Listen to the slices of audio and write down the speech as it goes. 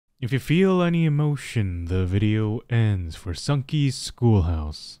If you feel any emotion, the video ends for Sunky's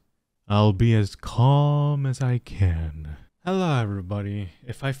Schoolhouse. I'll be as calm as I can. Hello everybody.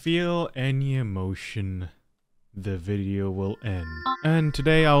 If I feel any emotion, the video will end. And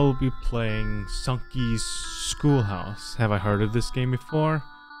today I will be playing Sunky's Schoolhouse. Have I heard of this game before?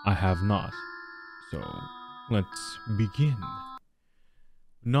 I have not. So, let's begin.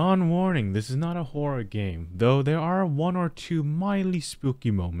 Non-warning, this is not a horror game. Though there are one or two mildly spooky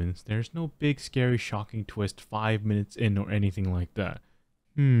moments, there's no big scary shocking twist 5 minutes in or anything like that.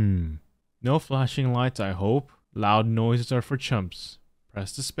 No flashing lights, I hope. Loud noises are for chumps.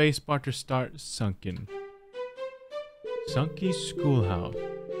 Press the spacebar to start Sunken. Sunky's Schoolhouse.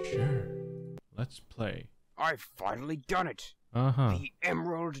 Sure. Let's play. I've finally done it. The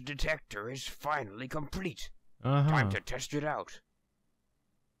emerald detector is finally complete. Time to test it out.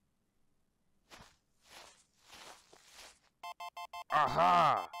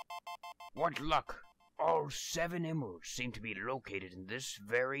 Aha! What luck! All 7 emeralds seem to be located in this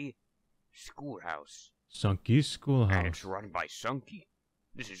very schoolhouse. Sunky's Schoolhouse. And it's run by Sunky.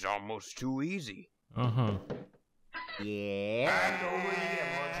 This is almost too easy. Yeah. Hand over the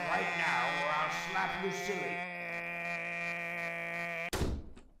emeralds right now or I'll slap you silly.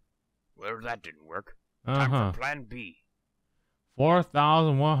 Well, that didn't work. Time for plan B.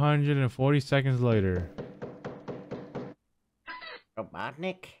 4,140 seconds later.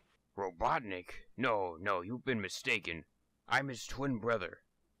 Robotnik? Robotnik? No, you've been mistaken. I'm his twin brother.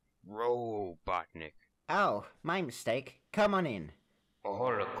 Robotnik. Oh, my mistake. Come on in.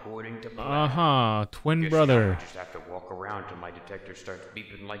 All according to plan. Twin Guess brother. I just have to walk around till my detector starts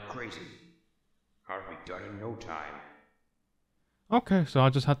beeping like crazy. I'll be done in no time. Okay, so I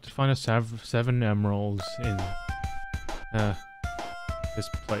just have to find 7 emeralds in this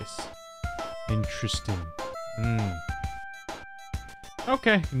place. Interesting.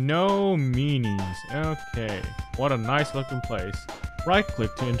 Okay, no meanies. Okay, what a nice looking place. Right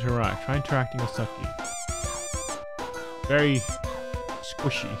click to interact. Try interacting with Sunky. Very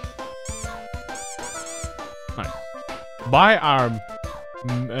squishy. Nice. Buy our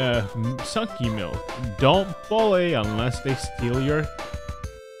Sunky milk. Don't bully unless they steal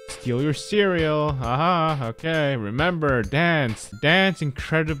your cereal. Okay. Remember, dance. Dance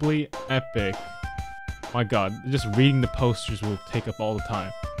incredibly epic. My god, just reading the posters will take up all the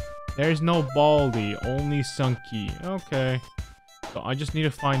time. There's no Baldy, only Sunky. Okay. So I just need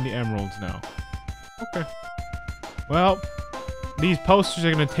to find the emeralds now. Okay. Well, these posters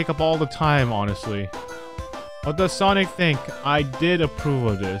are gonna take up all the time, honestly. What does Sonic think? I did approve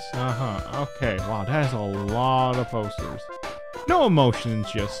of this. Okay. Wow, that is a lot of posters. No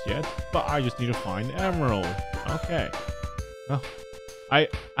emotions just yet, but I just need to find the emerald. Okay. Well,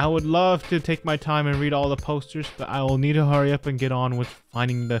 I would love to take my time and read all the posters, but I will need to hurry up and get on with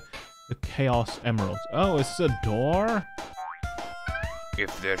finding the Chaos Emeralds. Oh, it's a door?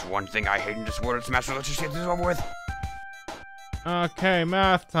 If there's one thing I hate in this world, it's Master. Let's just get this over with. Okay,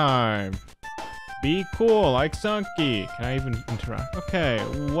 math time. Be cool, like Sunky. Can I even interact? Okay,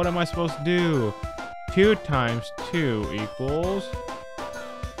 what am I supposed to do? 2 times 2 equals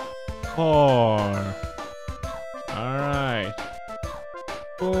 4. Alright.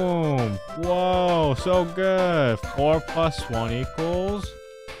 Boom. Whoa, so good. 4 plus 1 equals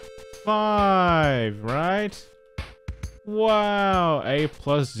 5, right? Wow. 8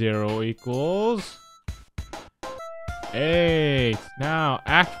 plus 0 equals 8. Now,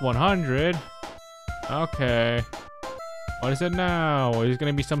 Act 100. Okay. What is it now? Is it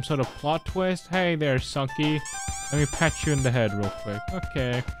gonna be some sort of plot twist? Hey there, Sunky. Let me pat you in the head real quick.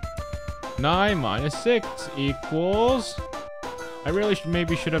 Okay. 9 minus 6 equals... I really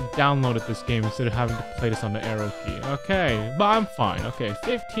maybe should have downloaded this game instead of having to play this on the arrow key. Okay, but I'm fine. Okay,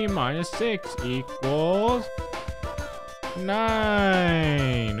 15 minus 6 equals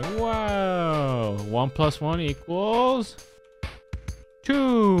 9. Whoa. 1 plus 1 equals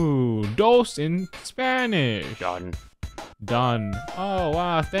 2. Dos in Spanish. Done. Oh,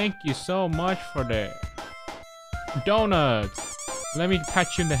 wow. Thank you so much for the donuts. Let me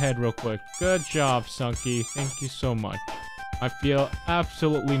pat you in the head real quick. Good job, Sunky. Thank you so much. I feel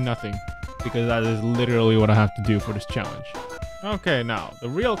absolutely nothing, because that is literally what I have to do for this challenge. Okay, now, the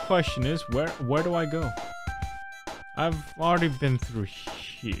real question is, where do I go? I've already been through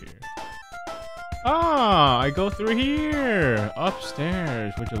here. I go through here!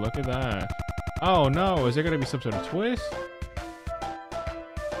 Upstairs, would you look at that? Oh no, is there gonna be some sort of twist?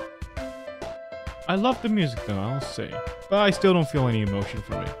 I love the music though, I'll say. But I still don't feel any emotion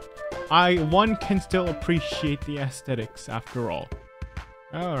from it. One can still appreciate the aesthetics after all.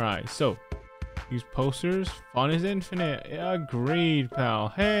 Alright, so Use posters. Fun is infinite. Agreed, pal.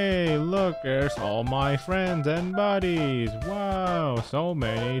 Hey, look, there's all my friends and buddies. Wow, so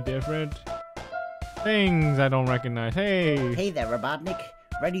many different things I don't recognize. Hey. Hey there, Robotnik.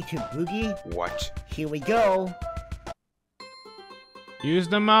 Ready to boogie? What? Here we go. Use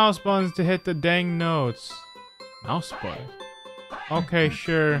the mouse buttons to hit the dang notes. Mouse button? Okay,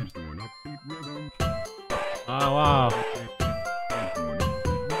 sure. Oh, wow.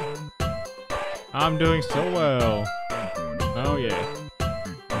 I'm doing so well. Oh, yeah.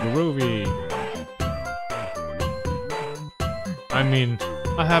 Groovy. I mean,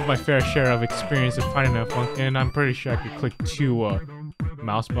 I have my fair share of experience in finding that function, and I'm pretty sure I could click 2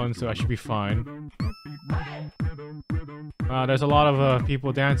 mouse buttons, so I should be fine. There's a lot of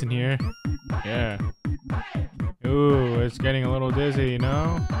people dancing here. Yeah. Ooh, it's getting a little dizzy, you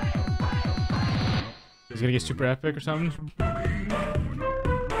know? Is it gonna get super epic or something?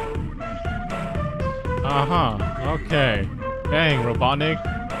 Uh-huh. Okay. Dang, Robotnik.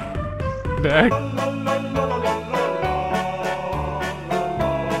 The heck?